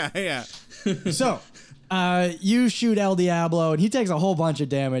sticky. yeah. So, you shoot El Diablo, and he takes a whole bunch of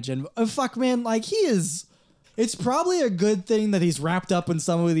damage, and fuck, man, like, he is... It's probably a good thing that he's wrapped up in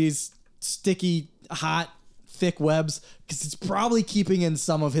some of these sticky, hot, thick webs, because it's probably keeping in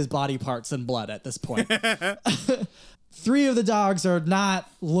some of his body parts and blood at this point. 3 of the dogs are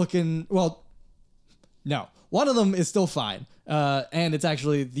not looking... Well, no. One of them is still fine, and it's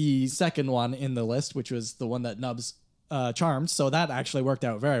actually the second one in the list, which was the one that Nubs charmed, so that actually worked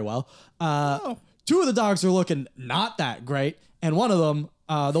out very well. 2 of the dogs are looking not that great, and one of them,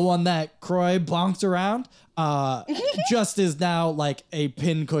 the one that Croy bonked around, just is now like a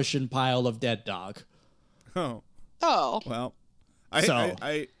pincushion pile of dead dog. Oh. Oh. Well, So-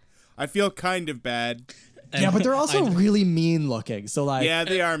 I feel kind of bad. Yeah, but they're also really mean looking, so like... Yeah,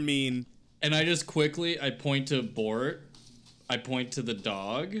 they are mean. And I just quickly, I point to Bort, I point to the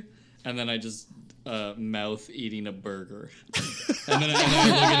dog, and then I just mouth eating a burger. and then I look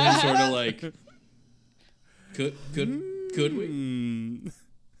at him sort of like, could we?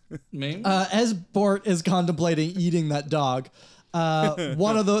 Maybe? As Bort is contemplating eating that dog,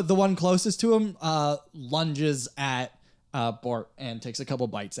 one of the one closest to him lunges at Bort and takes a couple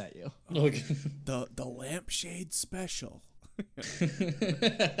bites at you. Okay. The lampshade special.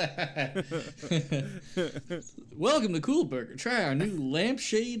 Welcome to Cool Burger. Try our new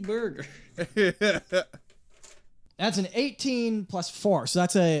lampshade burger. That's an 18 plus 4, so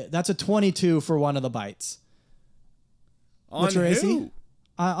that's a 22 for one of the bites. What's your AC? who?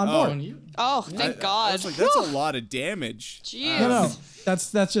 On On Bort. you. Oh, thank I God. was like, that's a lot of damage. Jeez. No,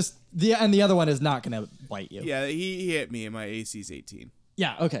 that's just the other one is not gonna bite you. Yeah, he hit me and my AC's 18.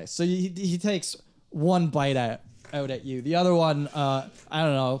 Yeah, okay. So he takes one bite out at you. The other one, I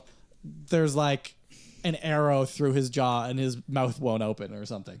don't know, there's like an arrow through his jaw and his mouth won't open or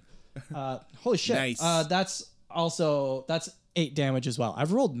something. Holy shit. Nice. That's 8 damage as well.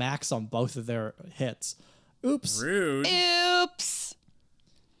 I've rolled max on both of their hits. Oops. Rude. Oops.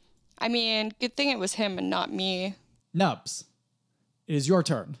 I mean, good thing it was him and not me. Nubs, it is your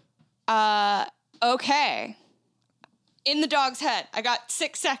turn. Okay. In the dog's head. I got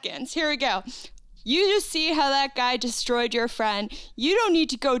 6 seconds. Here we go. You just see how that guy destroyed your friend. You don't need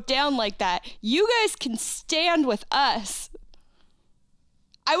to go down like that. You guys can stand with us.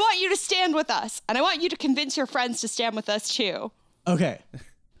 I want you to stand with us, and I want you to convince your friends to stand with us too. Okay.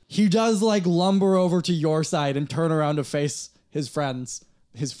 He does like lumber over to your side and turn around to face his pack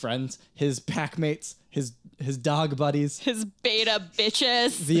mates, his dog buddies, His beta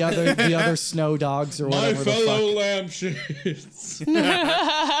bitches. the other snow dogs or My whatever the fellow fuck. lampshades.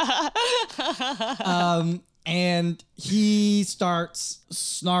 And he starts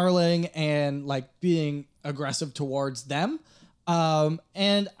snarling and like being aggressive towards them.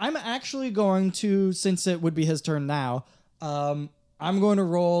 And I'm actually going to, since it would be his turn now, I'm going to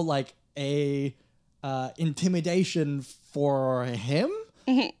roll like a intimidation for him,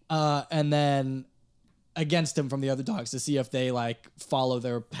 and then against him from the other dogs to see if they like follow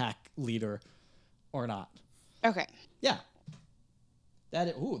their pack leader or not. Okay. Yeah.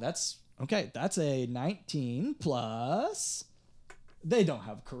 That's okay. That's a 19 plus. They don't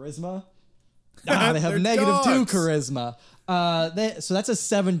have charisma. They have They're -2 dogs. charisma. So that's a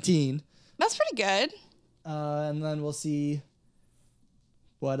 17. That's pretty good. And then we'll see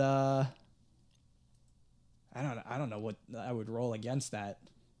what I don't know what I would roll against that.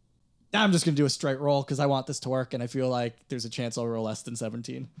 I'm just gonna do a straight roll because I want this to work, and I feel like there's a chance I'll roll less than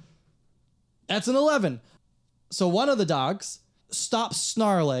 17. That's an 11. So one of the dogs stops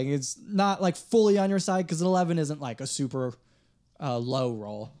snarling. It's not like fully on your side because an 11 isn't like a super low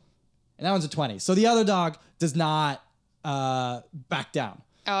roll, and that one's a 20. So the other dog does not back down.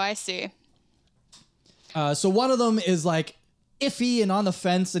 Oh, I see. So one of them is like iffy and on the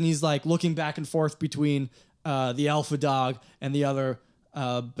fence, and he's like looking back and forth between the alpha dog and the other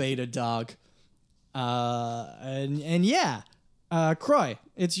beta dog. And yeah, Croy,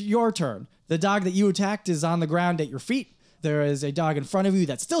 it's your turn. The dog that you attacked is on the ground at your feet. There is a dog in front of you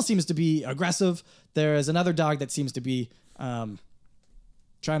that still seems to be aggressive. There is another dog that seems to be trying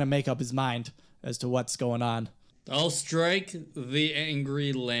to make up his mind as to what's going on. I'll strike the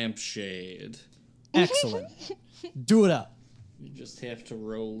angry lampshade. Excellent. Do it up. You just have to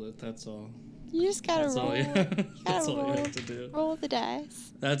roll it, that's all. You just gotta That's roll. all you, that's all you roll. have to do. Roll the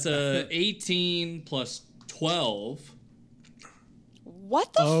dice. That's a 18 plus 12.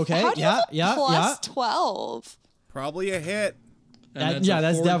 What the? Okay, How do you yeah, have a yeah, plus 12? Probably a hit. And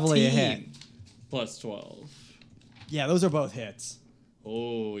That's definitely a 14 hit. Plus 12. Yeah, those are both hits.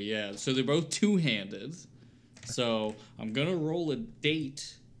 Oh, yeah. So they're both two-handed. So I'm going to roll a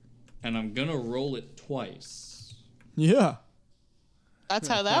date, and I'm going to roll it twice. Yeah. That's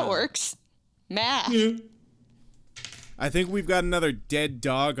how that works. Math. I think we've got another dead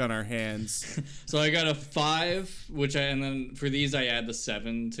dog on our hands. So I got a 5, and then for these I add the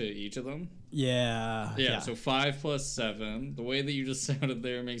 7 to each of them. Yeah. So 5 plus 7. The way that you just sounded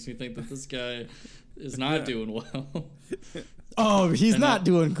there makes me think that this guy is not doing well. Oh, he's not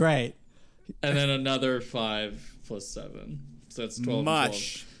doing great. And then another 5 plus 7. So that's 12.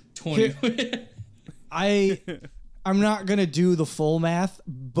 Mush. 12. 20. I'm not gonna do the full math,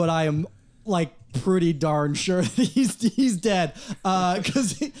 but I am like pretty darn sure that he's dead.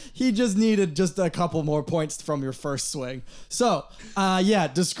 Because he just needed just a couple more points from your first swing. So,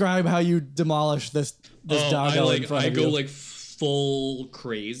 describe how you demolish this doggo in front of you. I go like full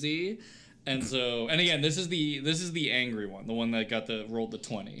crazy. And again, this is the angry one, the one that rolled the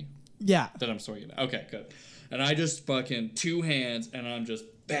 20. Yeah. That I'm swinging at. Okay, good. And I just fucking two hands, and I'm just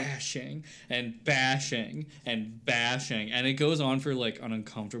bashing and bashing and bashing, and it goes on for like an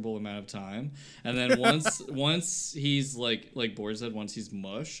uncomfortable amount of time. And then once he's like Boris said, once he's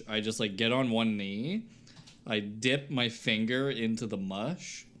mush, I just like get on one knee, I dip my finger into the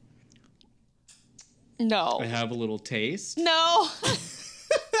mush. No. I have a little taste. No.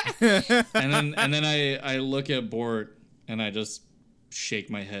 and then I look at Bort and I just shake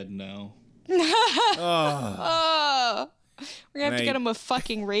my head no. Oh. We're gonna have to Right. get him a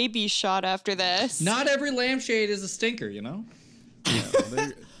fucking rabies shot after this. Not every lampshade is a stinker, you know?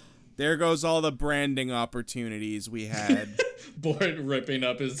 There goes all the branding opportunities we had. Bort ripping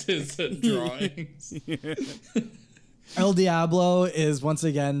up his drawings. El Diablo is once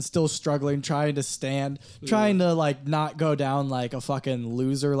again still struggling, trying to stand, trying to like not go down like a fucking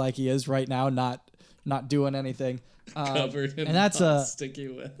loser like he is right now, not doing anything. Covered in and that's hot a sticky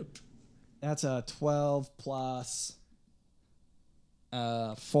whip. That's a 12 plus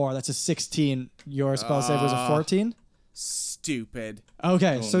 4. That's a 16. Your spell save was a 14. Stupid.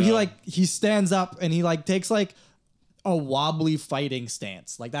 Okay, so no. he stands up and he like takes like a wobbly fighting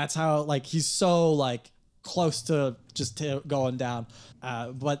stance. Like that's how like he's so like close to just going down.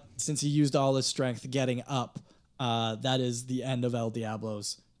 But since he used all his strength getting up, that is the end of El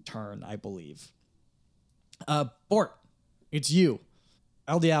Diablo's turn, I believe. Bort, it's you.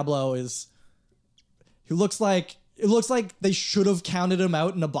 El Diablo is. It looks like they should have counted him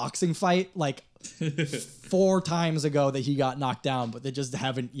out in a boxing fight like 4 times ago that he got knocked down, but they just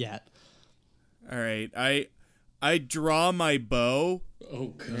haven't yet. All right. I draw my bow. Oh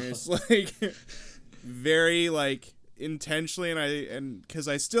god. It's like very like intentionally, and because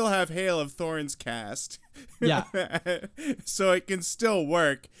I still have Hail of Thorns cast. Yeah. So it can still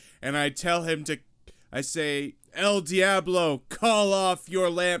work. And I tell him I say, El Diablo, call off your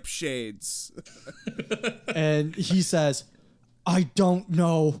lampshades. And he says, I don't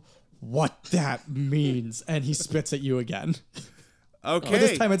know what that means. And he spits at you again. Okay. But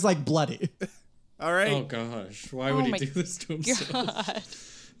this time it's like bloody. All right. Oh gosh. Why would he my do this to himself? God.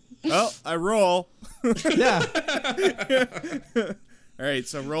 Well, I roll. Yeah. All right.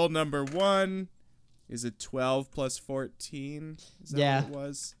 So roll number 1 is a 12 plus 14. Is that Yeah. what it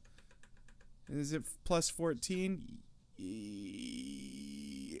was? Is it plus 14?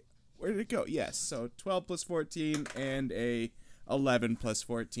 Where did it go? Yes. So 12 plus 14 and a 11 plus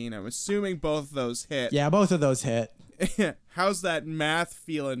 14. I'm assuming both of those hit. Yeah, both of those hit. How's that math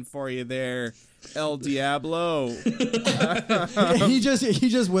feeling for you there, El Diablo? he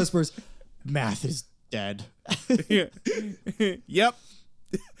just whispers, math is dead. Yep.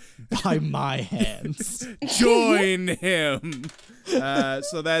 By my hands. Join him.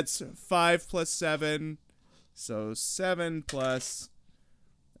 So that's 5 plus 7. So 7 plus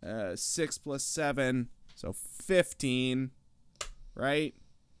 6 plus 7. So 15. Right?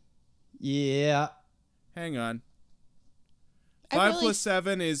 Yeah. Hang on. I 5 really- plus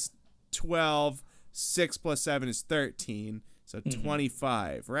 7 is 12. 6 plus 7 is 13. So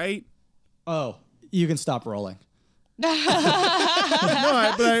 25, right? Oh, you can stop rolling. but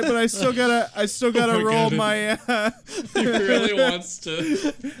I still gotta Oh my roll goodness. my. He really wants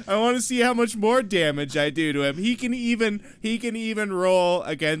to. I want to see how much more damage I do to him. He can even roll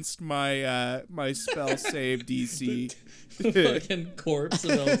against my my spell save DC. The fucking corpse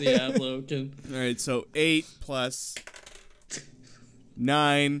of El Diablo can. All right, so 8 plus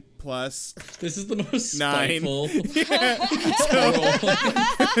 9 plus This is the most 9. spiteful.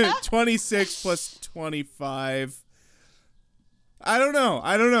 roll. 26 plus 25. I don't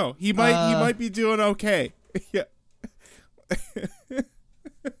know. He might be doing okay. Yeah.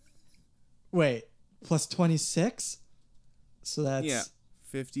 Wait, plus 26? So that's... Yeah.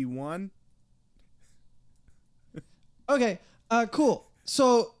 51. Okay, cool.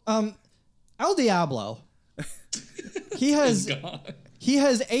 So, El Diablo, he has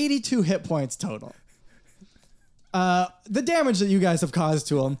 82 hit points total. The damage that you guys have caused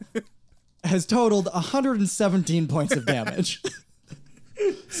to him has totaled 117 points of damage.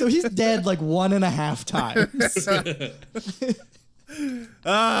 So he's dead like 1.5 times.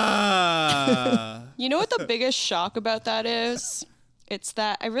 You know what the biggest shock about that is? It's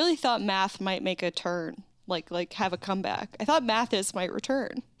that I really thought Math might make a turn, like have a comeback. I thought Mathis might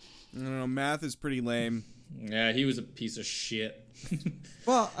return. I don't know. Math is pretty lame. Yeah, he was a piece of shit.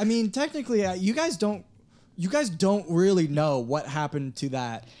 Well, I mean, technically, you guys don't really know what happened to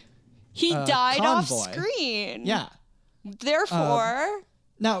that. He died off convoy. screen. Yeah. Therefore,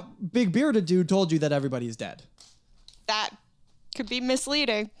 Now, Big Bearded Dude told you that everybody's dead. that could be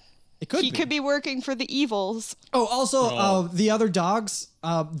misleading. It could He be. could be working for the evils. Oh, also, the other dogs,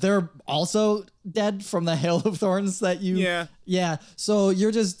 they're also dead from the hail of thorns that you... Yeah. Yeah, so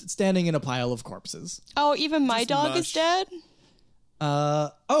you're just standing in a pile of corpses. Oh, even my Just dog mush. is dead?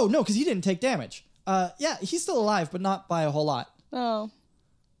 Oh, no, because he didn't take damage. Yeah, he's still alive, but not by a whole lot. Oh.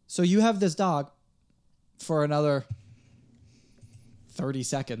 So you have this dog for another 30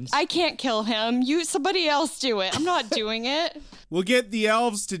 seconds. I can't kill him. Somebody else do it. I'm not doing it. We'll get the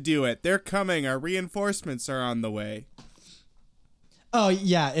elves to do it. They're coming. Our reinforcements are on the way. Oh,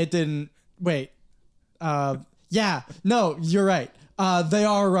 yeah, it didn't... Wait. Yeah, no, you're right. They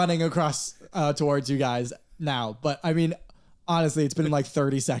are running across towards you guys now. But, I mean, honestly, it's been like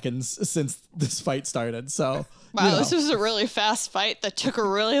 30 seconds since this fight started, so... Wow, you know. this was a really fast fight that took a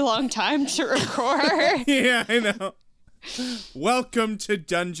really long time to record. Yeah, I know. Welcome to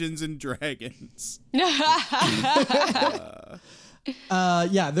Dungeons and Dragons. Yeah,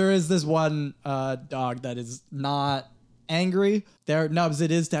 there is this one dog that is not angry. There, Nubs,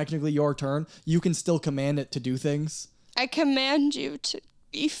 it is technically your turn. You can still command it to do things. I command you to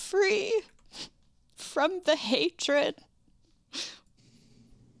be free from the hatred.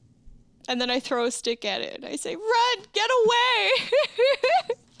 And then I throw a stick at it and I say, run, get away,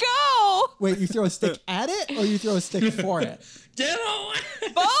 go, Wait, you throw a stick at it or you throw a stick for it? Get away!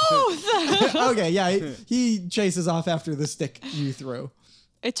 both. Okay, yeah, he chases off after the stick you threw.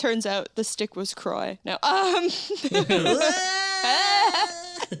 It turns out the stick was Croy. No,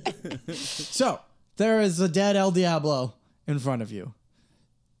 So, there is a dead El Diablo in front of you.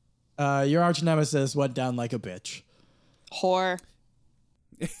 Your arch nemesis went down like a bitch. whore.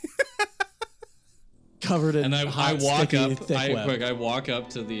 Covered in And I hot, walk sticky, up. thick web. I walk up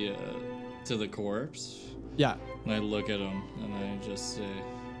to the corpse. Yeah. And I look at him and I just say,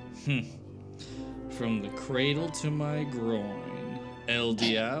 from the cradle to my groin, El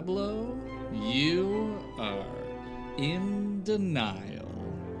Diablo, you are in denial.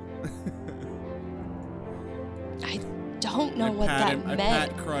 I don't know I what pat that him, I meant.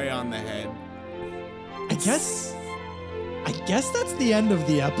 pat Croy on the head. I guess that's the end of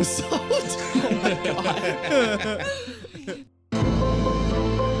the episode. Oh my god.